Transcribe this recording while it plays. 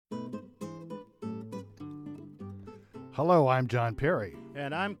Hello, I'm John Perry.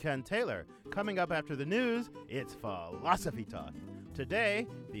 And I'm Ken Taylor. Coming up after the news, it's Philosophy Talk. Today,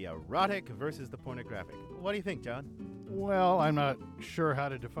 the erotic versus the pornographic. What do you think, John? Well, I'm not sure how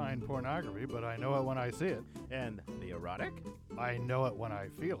to define pornography, but I know it when I see it. And the erotic? I know it when I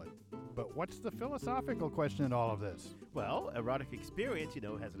feel it. But what's the philosophical question in all of this? Well, erotic experience,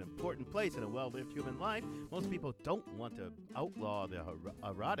 has an important place in a well-lived human life. Most people don't want to outlaw the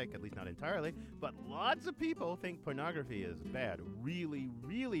erotic, at least not entirely, but lots of people think pornography is bad, really,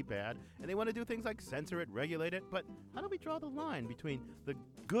 really bad, and they want to do things like censor it, regulate it. But how do we draw the line between the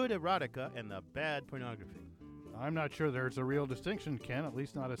good erotica and the bad pornography? I'm not sure there's a real distinction, Ken, at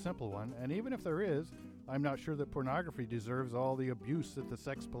least not a simple one. And even if there is, I'm not sure that pornography deserves all the abuse that the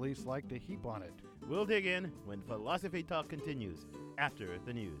sex police like to heap on it. We'll dig in when Philosophy Talk continues after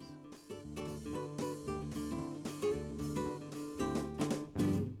the news.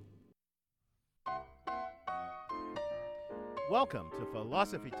 Welcome to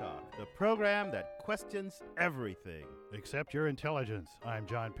Philosophy Talk, the program that questions everything. Except your intelligence. I'm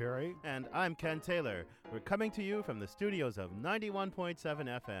John Perry. And I'm Ken Taylor. We're coming to you from the studios of 91.7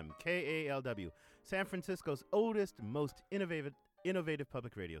 FM, KALW, San Francisco's oldest, most innovative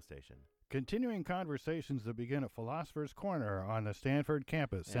public radio station. Continuing conversations that begin at Philosopher's Corner on the Stanford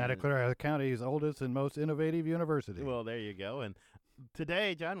campus, Santa Clara County's oldest and most innovative university. Well, there you go. And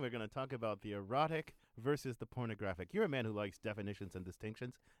today, John, we're going to talk about the erotic versus the pornographic. You're a man who likes definitions and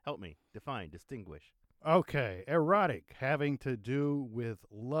distinctions. Help me define, distinguish. Okay, erotic, having to do with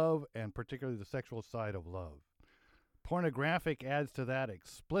love and particularly the sexual side of love. Pornographic adds to that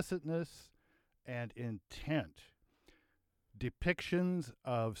explicitness and intent. Depictions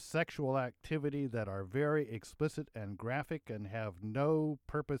of sexual activity that are very explicit and graphic and have no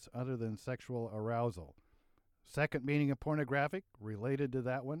purpose other than sexual arousal. Second meaning of pornographic, related to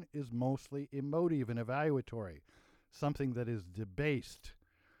that one, is mostly emotive and evaluatory, something that is debased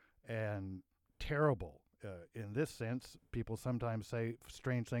and terrible. In this sense, people sometimes say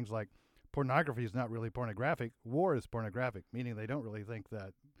strange things like, pornography is not really pornographic, war is pornographic, meaning they don't really think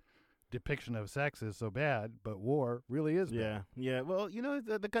that depiction of sex is so bad, but war really is bad. Yeah. Well,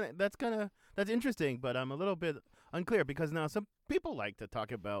 that's interesting, but I'm a little bit unclear because now some people like to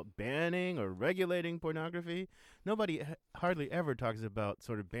talk about banning or regulating pornography. Nobody hardly ever talks about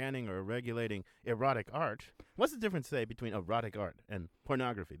sort of banning or regulating erotic art. What's the difference, say, between erotic art and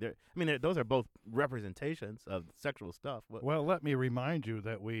pornography? Those are both representations of sexual stuff. Well, let me remind you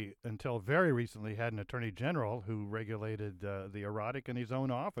that we, until very recently, had an attorney general who regulated the erotic in his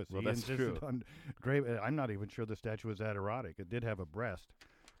own office. Well, that's true. I'm not even sure the statue was that erotic. It did have a breast,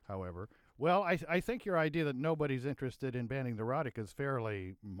 however. Well, I think your idea that nobody's interested in banning the erotic is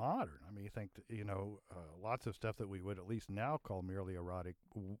fairly modern. I mean, you think that, lots of stuff that we would at least now call merely erotic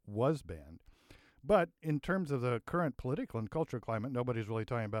was banned. But in terms of the current political and cultural climate, nobody's really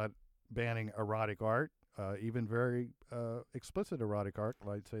talking about banning erotic art, even very explicit erotic art,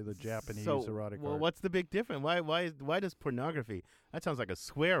 like, say, the Japanese erotic art. Well, what's the big difference? Why does pornography, that sounds like a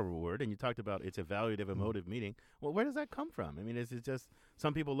swear word, and you talked about its evaluative, emotive meaning. Well, where does that come from? I mean, is it just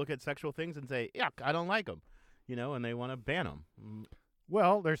some people look at sexual things and say, yuck, I don't like them, and they want to ban them?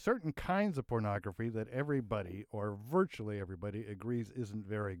 Well, there's certain kinds of pornography that everybody, or virtually everybody, agrees isn't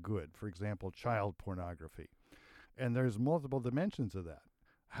very good. For example, child pornography. And there's multiple dimensions of that.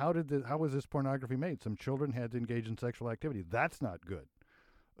 How was this pornography made? Some children had to engage in sexual activity. That's not good.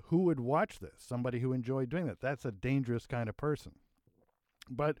 Who would watch this? Somebody who enjoyed doing that. That's a dangerous kind of person.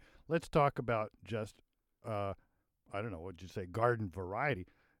 But let's talk about just, garden variety.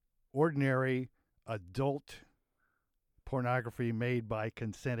 Ordinary adult pornography made by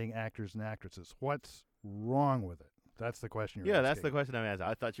consenting actors and actresses. What's wrong with it? That's the question you're asking. Yeah, that's the question I'm asking.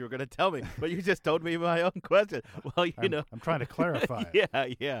 I thought you were going to tell me, but you just told me my own question. Well, I'm trying to clarify.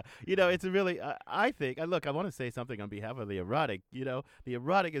 Yeah. It's really, I think, look, I want to say something on behalf of the erotic. The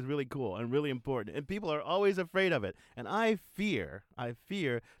erotic is really cool and really important, and people are always afraid of it. And I fear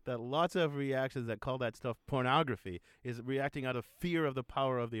that lots of reactions that call that stuff pornography is reacting out of fear of the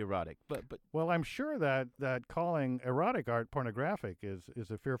power of the erotic. But well, I'm sure that calling erotic art pornographic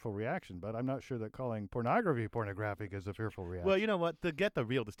is a fearful reaction, but I'm not sure that calling pornography pornographic is a fearful reaction. Well, you know what? To get the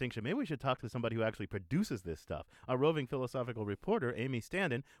real distinction, maybe we should talk to somebody who actually produces this stuff. Our roving philosophical reporter, Amy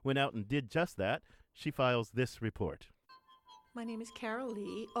Standen, went out and did just that. She files this report. My name is Carol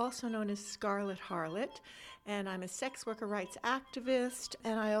Lee, also known as Scarlet Harlot, and I'm a sex worker rights activist,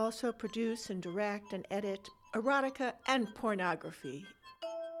 and I also produce and direct and edit erotica and pornography.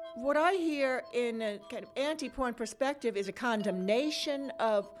 What I hear in a kind of anti-porn perspective is a condemnation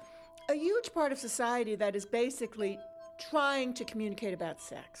of a huge part of society that is basically trying to communicate about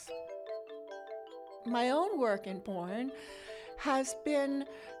sex. My own work in porn has been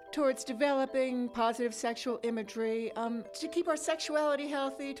towards developing positive sexual imagery, to keep our sexuality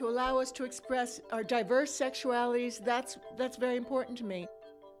healthy, to allow us to express our diverse sexualities. That's very important to me.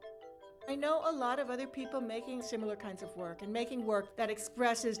 I know a lot of other people making similar kinds of work and making work that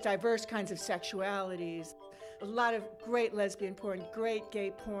expresses diverse kinds of sexualities. A lot of great lesbian porn, great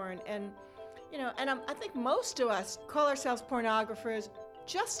gay porn, and I think most of us call ourselves pornographers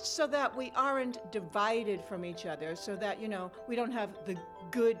just so that we aren't divided from each other, so that, we don't have the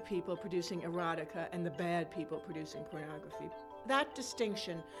good people producing erotica and the bad people producing pornography. That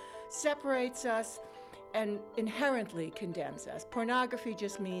distinction separates us and inherently condemns us. Pornography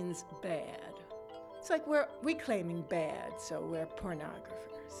just means bad. It's like we're reclaiming bad, so we're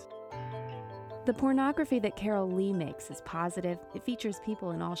pornographers. The pornography that Carol Leigh makes is positive. It features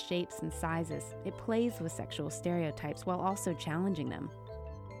people in all shapes and sizes. It plays with sexual stereotypes while also challenging them.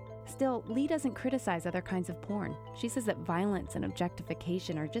 Still, Leigh doesn't criticize other kinds of porn. She says that violence and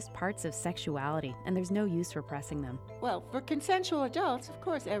objectification are just parts of sexuality, and there's no use repressing them. Well, for consensual adults, of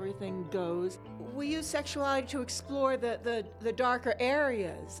course, everything goes. We use sexuality to explore the darker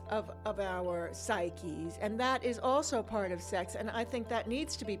areas of our psyches, and that is also part of sex, and I think that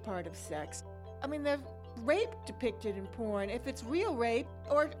needs to be part of sex. I mean, there's rape depicted in porn, if it's real rape,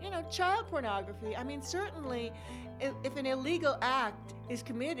 or, child pornography. I mean, certainly, if an illegal act is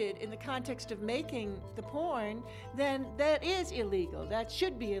committed in the context of making the porn, then that is illegal. That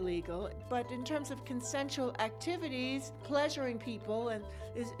should be illegal. But in terms of consensual activities, pleasuring people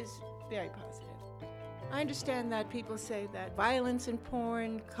is very positive. I understand that people say that violence in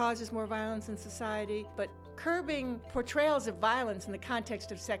porn causes more violence in society, but curbing portrayals of violence in the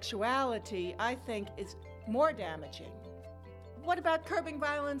context of sexuality, I think, is more damaging. What about curbing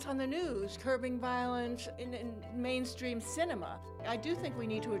violence on the news, curbing violence in mainstream cinema? I do think we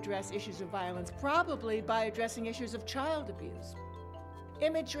need to address issues of violence, probably by addressing issues of child abuse.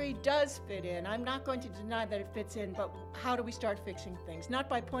 Imagery does fit in. I'm not going to deny that it fits in, but how do we start fixing things? Not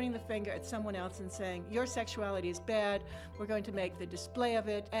by pointing the finger at someone else and saying, your sexuality is bad, we're going to make the display of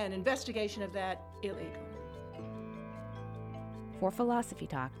it and investigation of that illegal. For Philosophy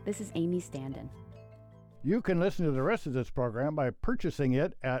Talk, this is Amy Standen. You can listen to the rest of this program by purchasing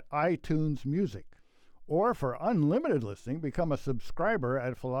it at iTunes Music. Or for unlimited listening, become a subscriber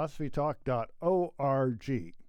at philosophytalk.org.